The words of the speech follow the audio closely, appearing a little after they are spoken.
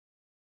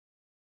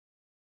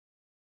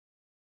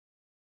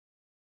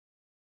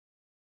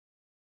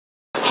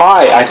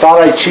Hi, I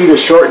thought I'd shoot a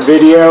short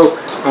video.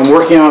 I'm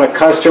working on a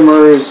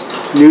customer's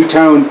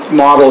NuTone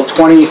Model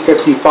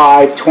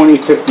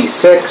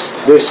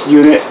 2055-2056. This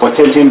unit was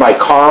sent in by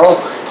Carl,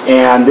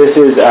 and this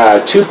is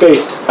a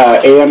tube-based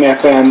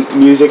AM/FM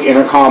music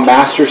intercom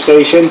master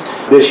station.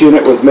 This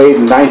unit was made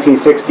in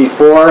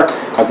 1964.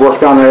 I've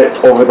worked on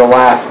it over the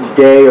last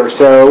day or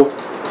so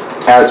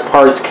as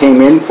parts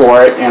came in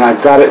for it, and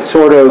I've got it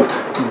sort of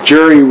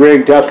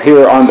jury-rigged up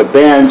here on the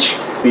bench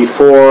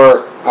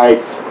before I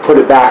put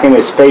it back in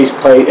its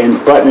faceplate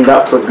and button it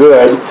up for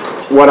good.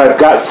 What I've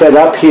got set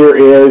up here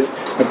is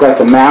I've got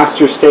the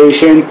master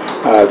station.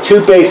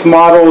 Tube-based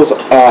models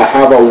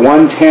have a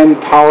 110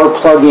 power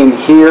plug-in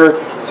here,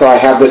 so I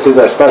have this as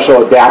a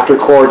special adapter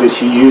cord that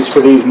you use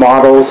for these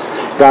models.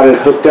 Got it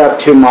hooked up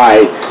to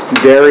my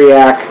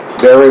Variac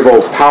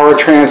variable power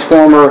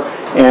transformer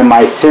and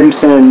my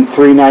Simpson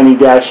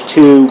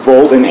 390-2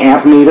 volt and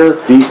amp meter.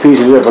 These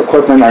pieces of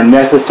equipment are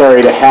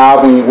necessary to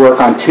have when you work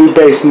on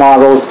tube-based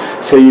models,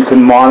 so you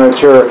can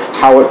monitor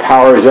how it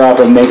powers up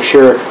and make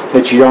sure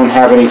that you don't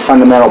have any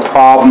fundamental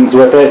problems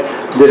with it.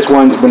 This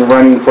one's been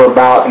running for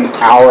about an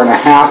hour and a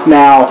half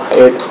now.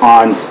 It's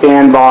on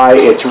standby.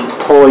 It's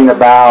pulling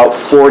about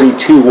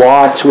 42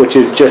 watts, which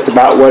is just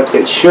about what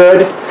it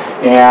should,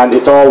 and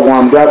it's all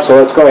warmed up, so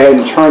let's go ahead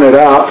and turn it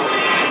up.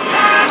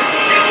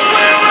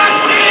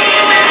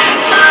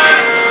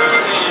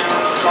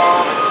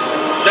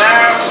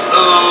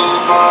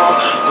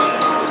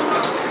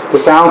 The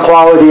sound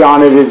quality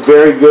on it is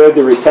very good.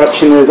 The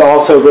reception is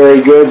also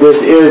very good.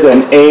 This is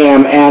an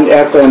AM and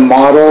FM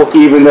model,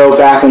 even though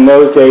back in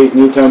those days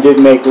NuTone did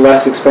make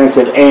less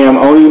expensive AM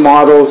only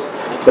models.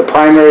 The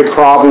primary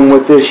problem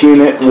with this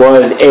unit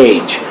was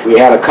age. We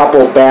had a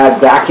couple bad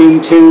vacuum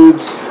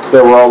tubes.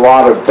 There were a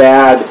lot of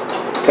bad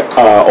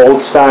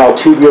old style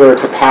tubular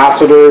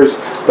capacitors.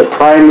 The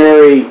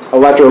primary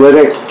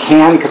electrolytic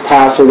can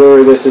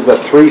capacitor, this is a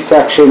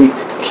 3-section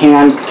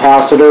can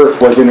capacitor,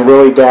 was in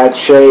really bad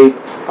shape.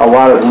 A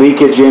lot of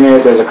leakage in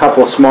it. There's a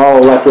couple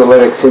small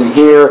electrolytics in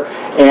here,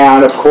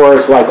 and of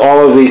course, like all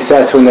of these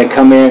sets when they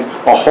come in,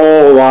 a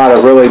whole lot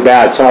of really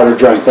bad solder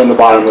joints on the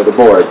bottom of the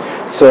board.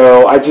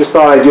 So I just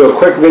thought I'd do a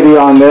quick video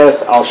on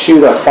this. I'll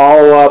shoot a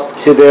follow-up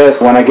to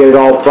this when I get it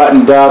all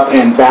buttoned up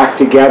and back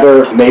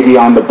together, maybe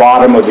on the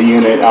bottom of the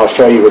unit. I'll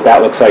show you what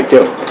that looks like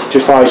too.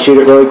 Just thought I'd shoot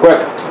it really quick.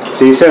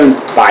 See you soon.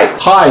 Bye.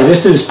 Hi,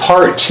 this is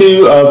part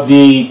 2 of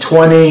the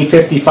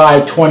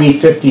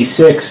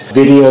 2055-2056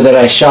 video that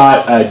I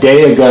shot a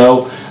day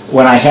ago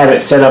when I had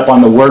it set up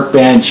on the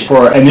workbench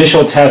for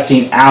initial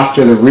testing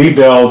after the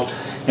rebuild,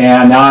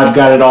 and now I've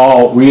got it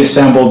all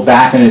reassembled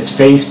back in its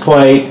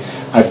faceplate.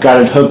 I've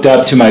got it hooked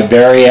up to my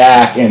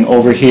Variac, and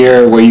over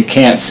here where you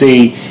can't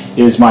see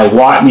is my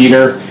watt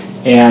meter.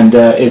 And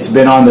it's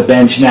been on the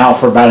bench now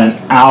for about an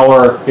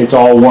hour. It's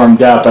all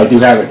warmed up. I do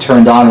have it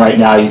turned on right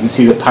now. You can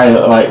see the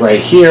pilot light right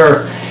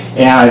here,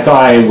 and I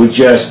thought I would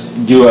just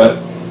do a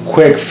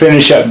quick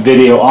finish up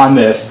video on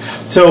this.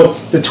 So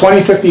the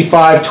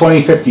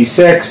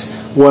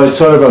 2055-2056 was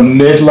sort of a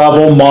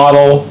mid-level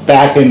model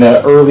back in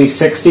the early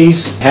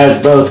 60s. It has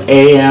both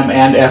AM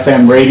and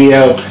FM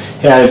radio.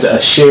 It has a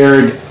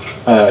shared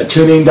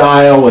tuning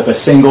dial with a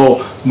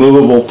single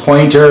movable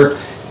pointer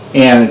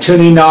and a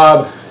tuning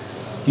knob.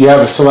 You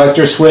have a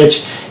selector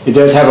switch. It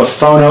does have a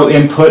phono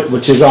input,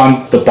 which is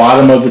on the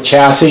bottom of the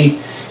chassis,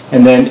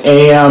 and then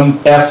AM,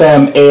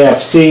 FM,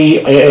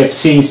 AFC.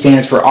 AFC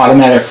stands for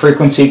automatic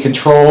frequency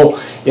control.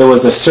 It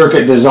was a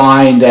circuit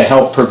design that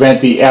helped prevent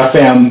the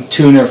FM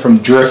tuner from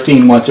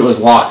drifting once it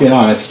was locked in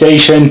on a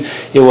station.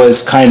 It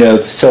was kind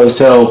of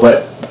so-so,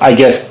 but I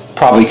guess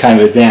probably kind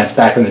of advanced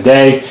back in the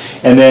day.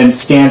 And then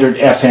standard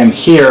FM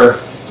here.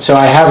 So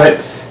I have it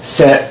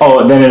set. Oh,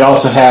 and then it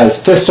also has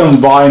system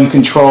volume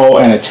control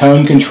and a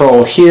tone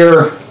control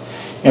here,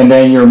 and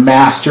then your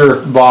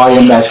master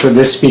volume, that's for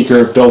this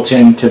speaker, built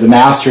into the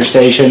master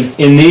station.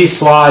 In these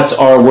slots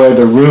are where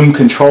the room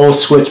control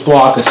switch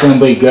block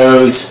assembly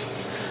goes,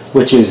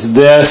 which is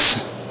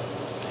this.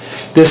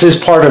 This is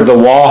part of the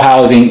wall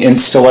housing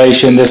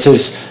installation. This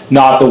is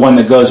not the one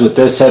that goes with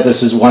this set.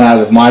 This is one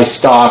out of my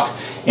stock,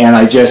 and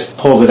I just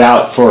pulled it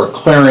out for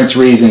clearance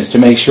reasons to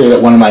make sure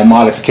that one of my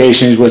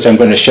modifications, which I'm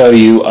going to show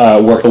you,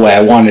 worked the way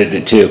I wanted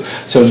it to.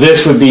 So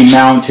this would be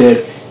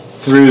mounted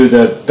through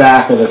the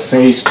back of the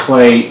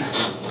faceplate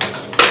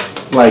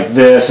like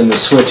this, and the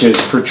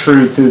switches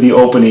protrude through the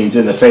openings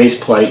in the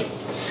faceplate.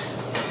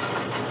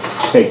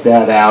 Take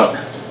that out.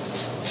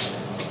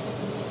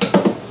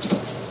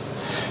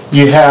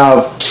 You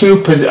have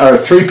 3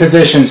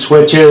 position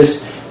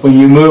switches. When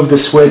you move the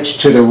switch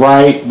to the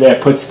right,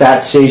 that puts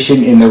that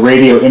station in the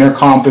radio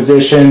intercom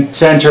position.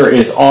 Center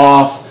is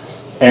off,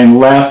 and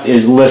left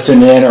is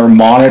listen in or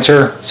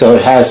monitor. So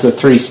it has the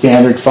 3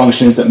 standard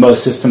functions that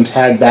most systems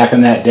had back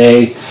in that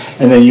day.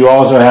 And then you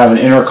also have an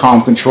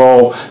intercom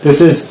control. This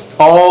is,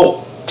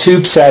 all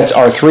tube sets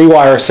are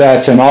 3-wire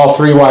sets, and all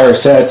 3-wire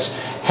sets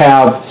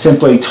have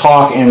simply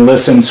talk and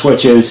listen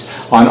switches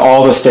on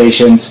all the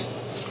stations.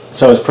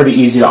 So it's pretty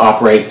easy to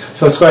operate.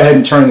 So let's go ahead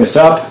and turn this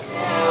up.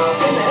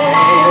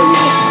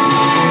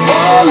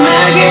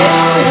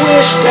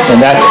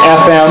 and that's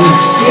FM,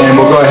 and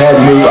we'll go ahead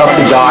and move up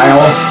the dial.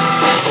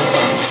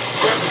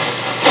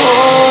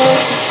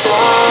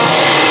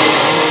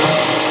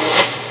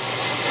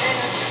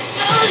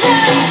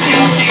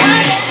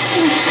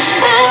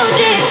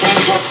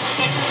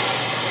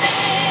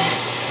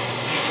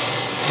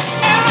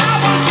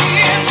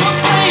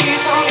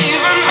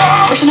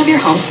 Portion of your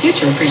home's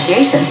future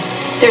appreciation.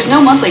 There's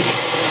no monthly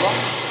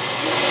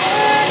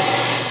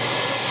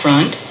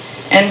front,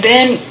 and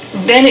then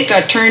it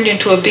got turned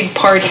into a big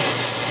party.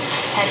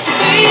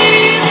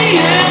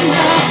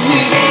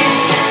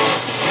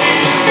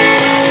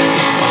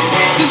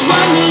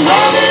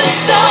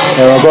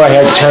 And we'll go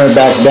ahead and turn it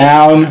back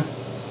down.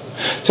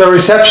 So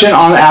reception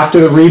on after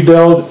the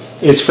rebuild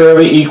is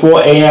fairly equal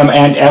AM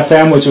and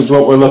FM, which is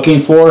what we're looking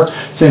for.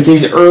 Since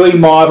these early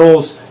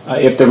models,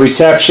 if the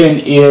reception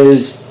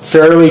is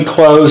fairly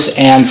close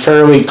and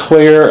fairly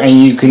clear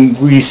and you can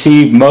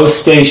receive most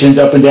stations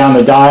up and down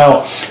the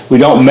dial, we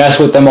don't mess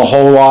with them a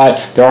whole lot.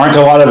 There aren't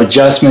a lot of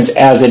adjustments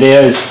as it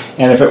is,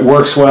 and if it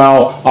works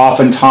well,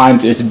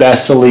 oftentimes it's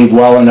best to leave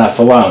well enough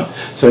alone.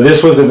 So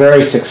this was a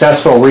very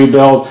successful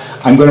rebuild.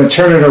 I'm going to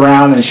turn it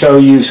around and show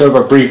you sort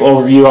of a brief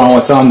overview on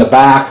what's on the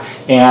back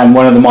and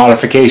one of the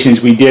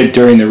modifications we did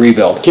during the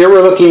rebuild. Here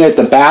we're looking at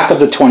the back of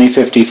the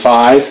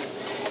 2055.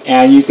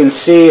 And you can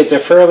see it's a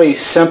fairly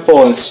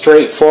simple and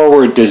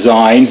straightforward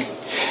design.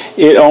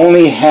 It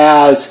only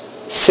has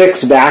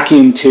 6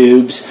 vacuum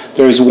tubes.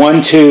 There's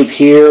one tube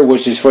here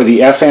which is for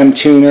the FM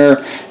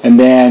tuner, and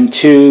then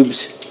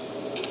tubes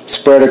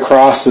spread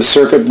across the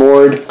circuit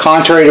board.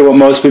 Contrary to what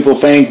most people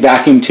think,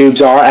 vacuum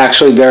tubes are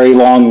actually very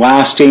long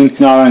lasting. It's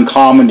not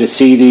uncommon to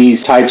see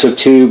these types of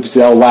tubes.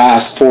 They'll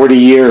last 40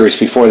 years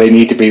before they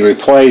need to be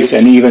replaced,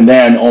 and even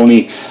then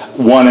only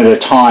one at a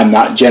time,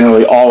 not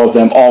generally all of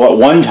them all at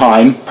one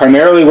time.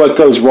 Primarily what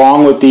goes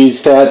wrong with these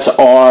sets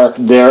are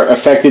they're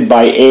affected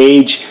by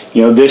age.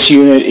 You know, this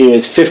unit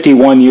is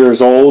 51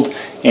 years old,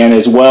 and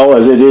as well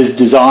as it is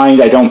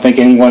designed, I don't think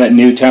anyone at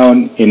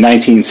NuTone in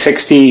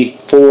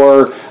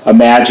 1964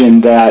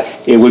 imagined that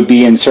it would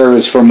be in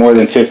service for more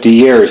than 50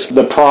 years.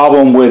 The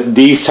problem with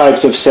these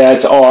types of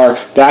sets are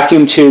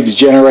vacuum tubes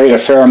generate a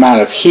fair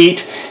amount of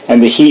heat,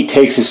 and the heat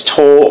takes its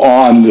toll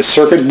on the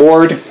circuit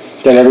board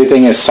that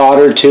everything is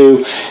soldered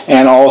to,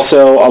 and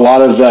also a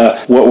lot of the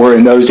what were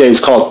in those days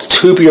called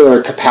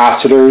tubular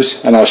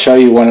capacitors, and I'll show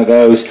you one of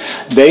those,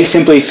 they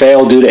simply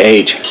fail due to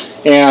age.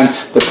 And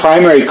the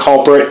primary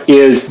culprit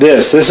is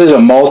this. This is a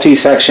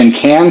multi-section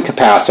CAN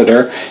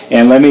capacitor,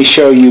 and let me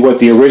show you what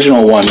the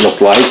original one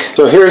looked like.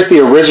 So here's the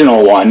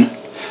original one.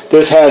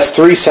 This has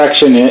 3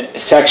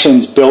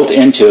 sections built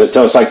into it,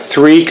 so it's like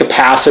 3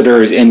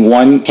 capacitors in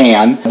one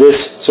can. This,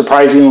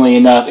 surprisingly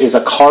enough, is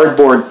a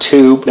cardboard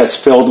tube that's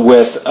filled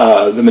with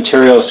the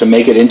materials to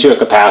make it into a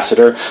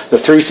capacitor. The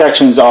 3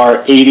 sections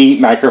are 80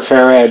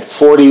 microfarad,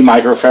 40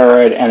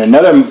 microfarad, and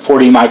another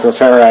 40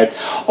 microfarad,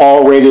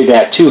 all rated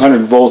at 200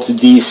 volts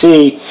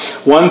DC.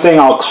 One thing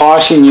I'll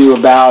caution you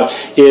about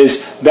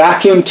is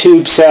vacuum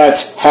tube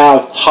sets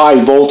have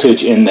high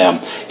voltage in them.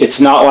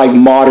 It's not like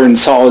modern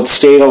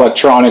solid-state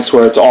electronics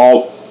where it's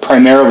all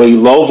primarily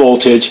low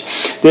voltage.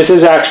 This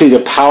is actually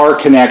the power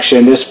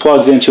connection. This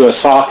plugs into a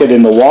socket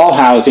in the wall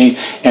housing,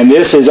 and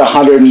this is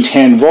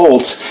 110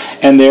 volts,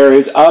 and there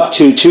is up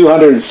to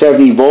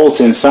 270 volts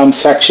in some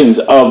sections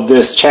of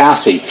this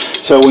chassis.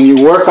 So when you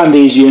work on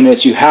these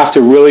units, you have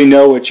to really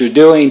know what you're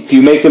doing. If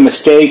you make a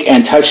mistake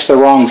and touch the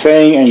wrong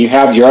thing and you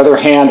have your other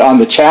hand on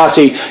the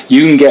chassis,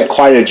 you can get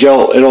quite a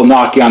jolt. It'll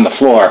knock you on the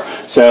floor.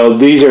 So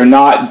these are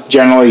not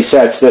generally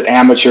sets that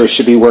amateurs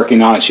should be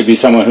working on. It should be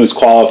someone who's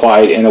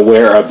qualified and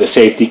aware of the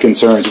safety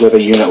concerns with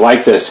a unit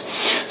like this.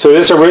 So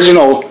this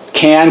original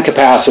CAN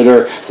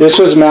capacitor, this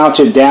was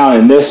mounted down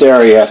in this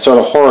area sort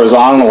of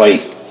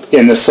horizontally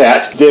in the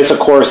set. This, of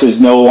course,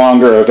 is no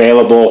longer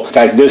available. In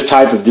fact, this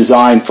type of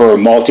design for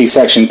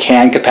multi-section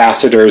CAN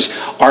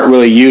capacitors aren't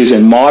really used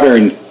in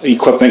modern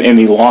equipment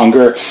any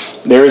longer.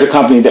 There is a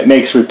company that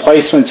makes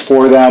replacements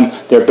for them.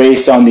 They're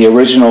based on the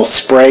original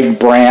Sprague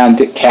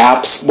brand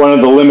caps. One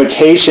of the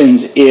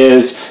limitations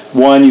is,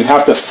 one, you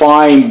have to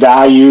find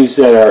values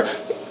that are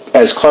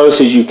as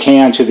close as you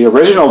can to the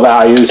original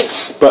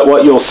values, but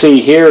what you'll see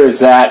here is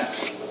that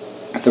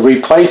the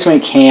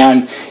replacement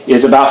can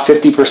is about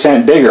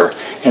 50% bigger,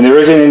 and there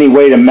isn't any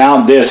way to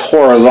mount this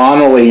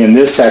horizontally in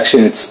this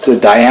section. The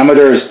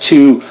diameter is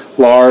too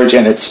large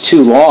and it's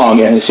too long,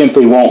 and it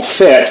simply won't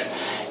fit.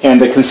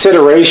 And the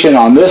consideration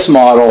on this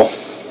model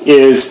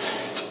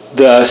is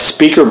the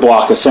speaker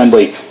block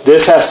assembly.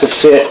 This has to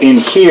fit in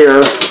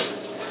here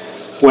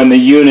when the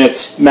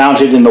unit's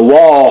mounted in the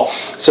wall,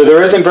 so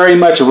there isn't very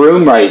much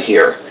room right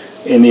here.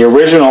 In the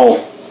original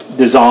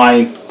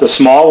design, the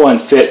small one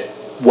fit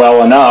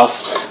well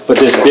enough, but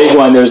this big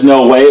one, there's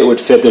no way it would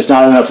fit. There's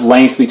not enough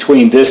length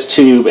between this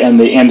tube and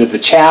the end of the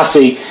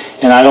chassis,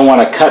 and I don't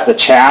want to cut the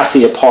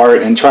chassis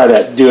apart and try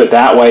to do it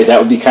that way. That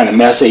would be kind of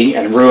messy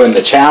and ruin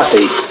the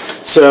chassis.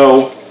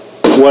 So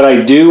what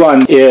I do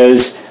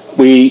is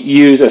we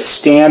use a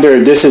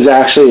standard, this is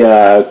actually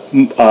a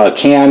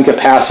CAN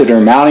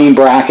capacitor mounting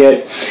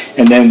bracket,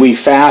 and then we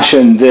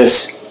fashion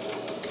this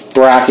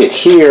bracket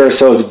here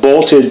so it's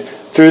bolted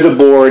through the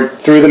board,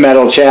 through the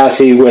metal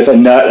chassis with a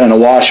nut and a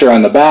washer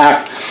on the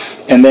back,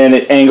 and then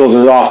it angles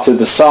it off to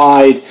the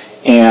side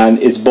and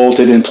it's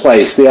bolted in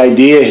place. The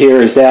idea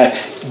here is that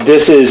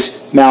this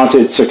is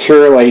mounted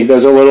securely.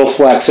 There's a little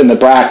flex in the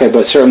bracket,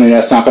 but certainly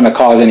that's not going to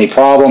cause any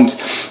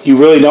problems. You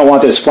really don't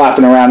want this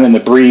flapping around in the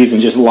breeze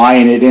and just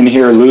lying it in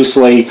here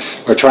loosely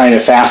or trying to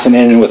fasten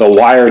it in with a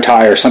wire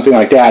tie or something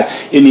like that.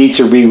 It needs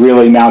to be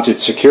really mounted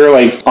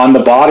securely. On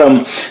the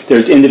bottom,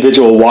 there's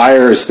individual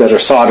wires that are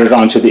soldered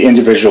onto the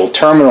individual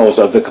terminals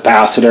of the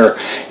capacitor,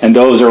 and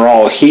those are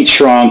all heat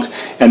shrunk,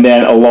 and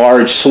then a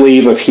large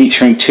sleeve of heat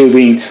shrink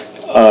tubing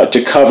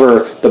to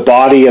cover the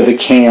body of the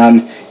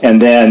can,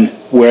 and then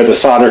where the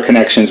solder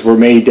connections were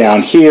made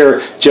down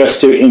here just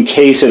to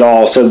encase it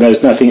all so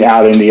there's nothing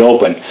out in the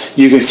open.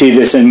 You can see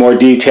this in more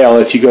detail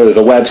if you go to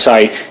the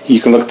website. You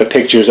can look at the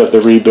pictures of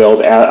the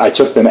rebuild. I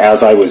took them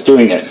as I was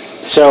doing it.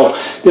 So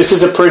this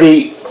is a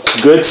pretty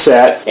good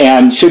set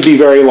and should be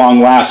very long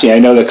lasting. I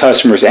know the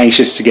customer is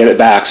anxious to get it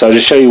back, so I'll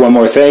just show you one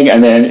more thing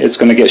and then it's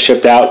going to get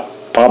shipped out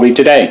probably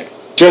today.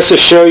 Just to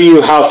show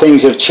you how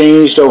things have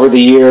changed over the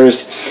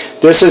years,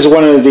 this is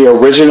one of the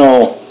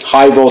original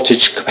high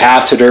voltage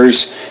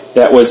capacitors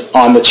that was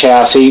on the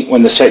chassis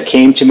when the set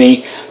came to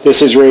me.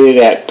 This is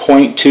rated at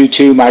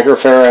 0.22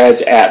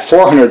 microfarads at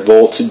 400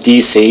 volts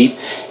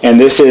DC, and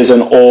this is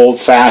an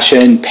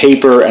old-fashioned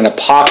paper and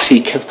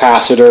epoxy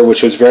capacitor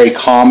which was very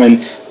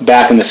common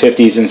back in the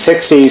 50s and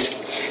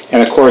 60s,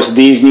 and of course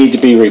these need to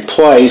be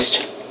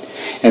replaced.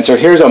 And so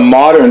here's a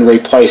modern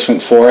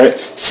replacement for it,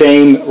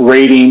 same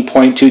rating,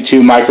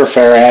 0.22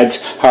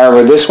 microfarads.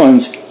 However, this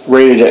one's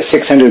rated at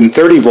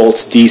 630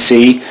 volts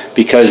DC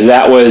because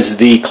that was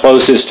the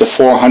closest to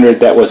 400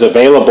 that was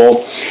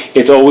available.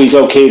 It's always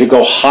okay to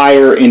go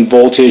higher in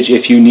voltage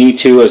if you need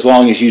to, as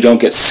long as you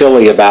don't get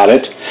silly about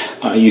it.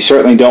 You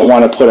certainly don't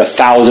want to put a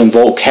 1,000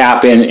 volt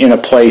cap in a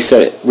place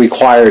that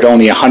required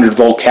only a 100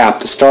 volt cap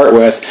to start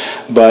with,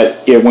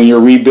 but when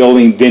you're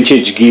rebuilding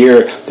vintage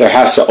gear, there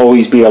has to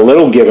always be a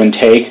little give and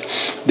take.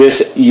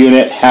 This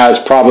unit has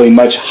probably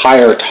much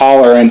higher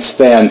tolerance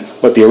than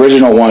what the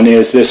original one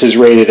is. This is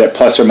rated at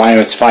plus or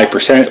minus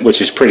 5%,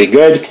 which is pretty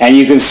good. And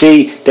you can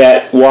see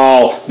that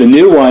while the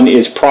new one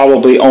is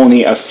probably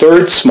only a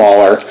third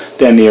smaller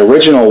than the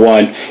original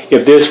one,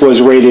 if this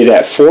was rated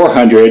at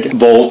 400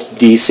 volts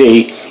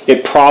DC,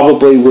 it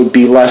probably would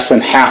be less than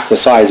half the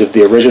size of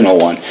the original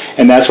one.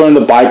 And that's one of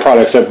the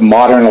byproducts of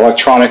modern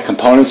electronic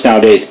components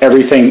nowadays.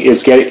 Everything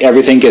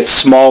gets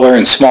smaller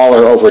and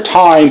smaller over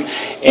time,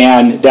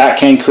 and that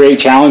can create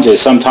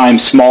challenges.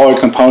 Sometimes smaller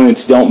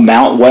components don't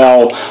mount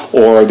well,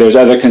 or there's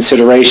other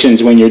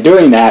considerations when you're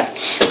doing that.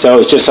 So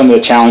it's just some of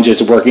the challenges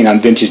of working on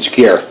vintage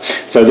gear.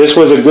 So this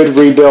was a good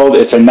rebuild.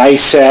 It's a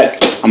nice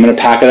set. I'm going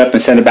to pack it up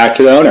and send it back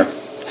to the owner.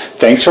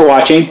 Thanks for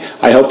watching.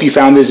 I hope you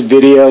found this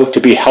video to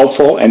be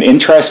helpful and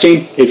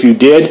interesting. If you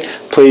did,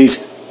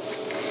 please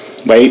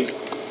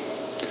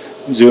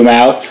zoom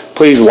out.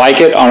 Please like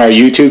it on our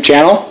YouTube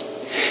channel.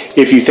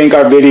 If you think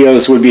our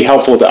videos would be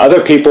helpful to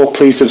other people,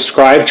 please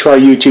subscribe to our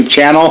YouTube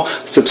channel.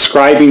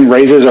 Subscribing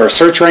raises our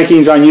search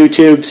rankings on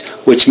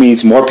YouTube, which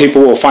means more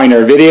people will find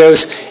our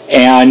videos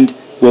and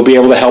we'll be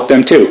able to help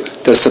them too.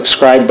 The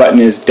subscribe button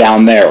is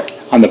down there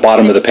on the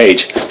bottom of the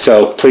page,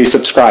 so please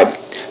subscribe.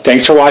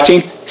 Thanks for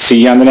watching.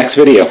 See you on the next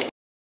video.